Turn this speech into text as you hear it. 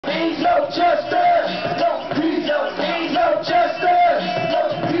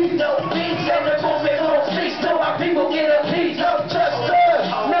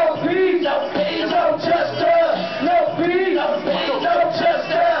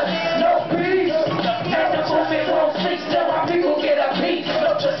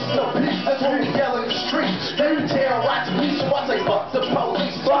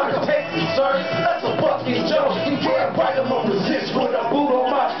fight, I'ma resist with a boot on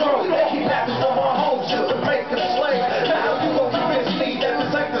my throat. Keep laughing for my home just to make a slave. Now you gon' convince me that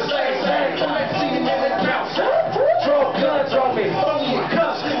this ain't the same thing. I've seen him in the couch. Draw guns on me, throw me in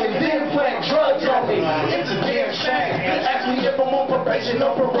cuffs, and then plant drugs on me. It's a damn shame. Ask me if I'm on probation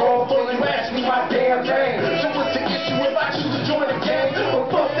or parole before you ask me my damn name. So what's the issue if I choose to join the gang? Well,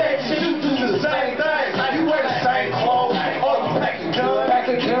 fuck that shit, you do the same thing. You wear the same clothes, or you packing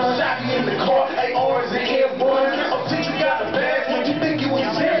guns, shot you in the car, ARs and M1s. Oh, since you got the bags, when you think you in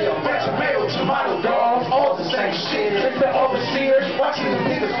jail, bet tomato dogs, all the same shit. It's the overseers, watching the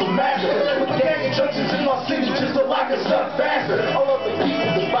niggas for master. With gang injunctions in my city, just to lock us up faster. All of the people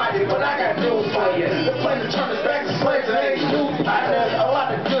divided, but I got news for you. They're planning to turn us back to slaves, and ain't new. A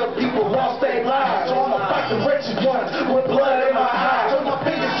lot of good people lost their lives, so I'ma fight the wretched ones with blood in my eyes. Turn my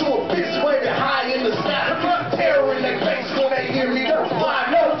fingers to a fist waving high in the sky. Put terror in their face when they hear me. They'll fly.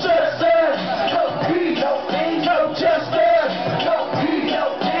 No justice, no peace, no peace, no justice, no peace, no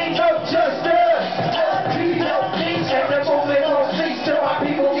peace, no justice, no peace, no peace. And the movement won't cease till my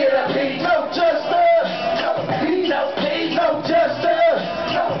people get a peace. No justice, no peace, no peace, no justice,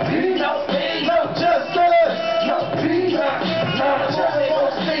 no peace, no peace, no justice, no peace.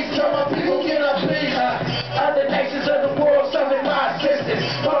 Other nations of the world summon my assistance.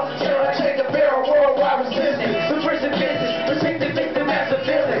 Volunteer, I take a barrel worldwide resistance. The prison business, protect the victim as a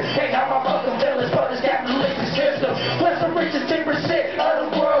villain. Can't have my fucking villains for this capitalistic system. Plus the richest 10% of the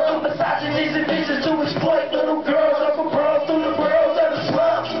world do misogynies and bitches to exploit little girls up for pearls through the burrows of the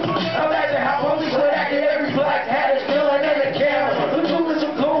slums. Imagine how police would act if every black had a gun and a camera. The movements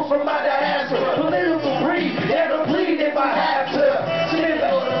of goons from my diaspora. Political greed, never bleed if I have to.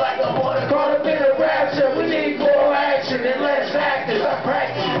 Caught up in a rapture, we need more action and less actors. I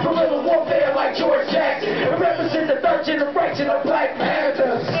practice guerrilla warfare like George Jackson and represent the third generation of Black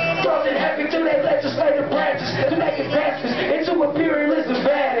Panthers. Causing havoc to their legislative branches to make advancements into imperialism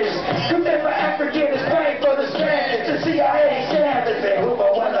vanish. Commit for African is paying for the Spanish. The CIA savage and who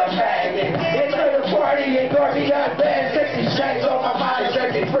I want a magnet. Into the party and Garvey got bad sexy shades on my mind,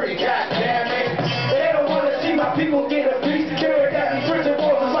 set me free, goddammit. They don't want to see my people get a piece. Carry down these prison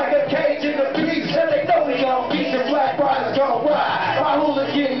walls is like a cage in the beast. And they know we gon' beat the Black Riders gon' ride. My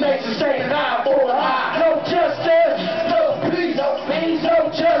hooligan nation saying eye for an eye. No justice, no peace, no peace,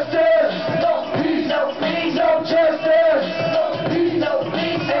 no justice, no peace, no peace, no justice, no peace, no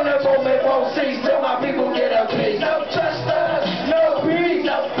peace. And the moment won't cease till my people get a piece. No justice, no peace,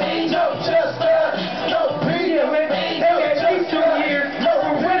 no peace, no justice, no peace, no peace, no justice. 2 years, no,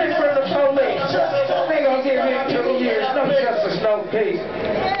 we're winning from the police. They gon' give him 2 years, no justice, no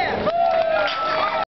peace.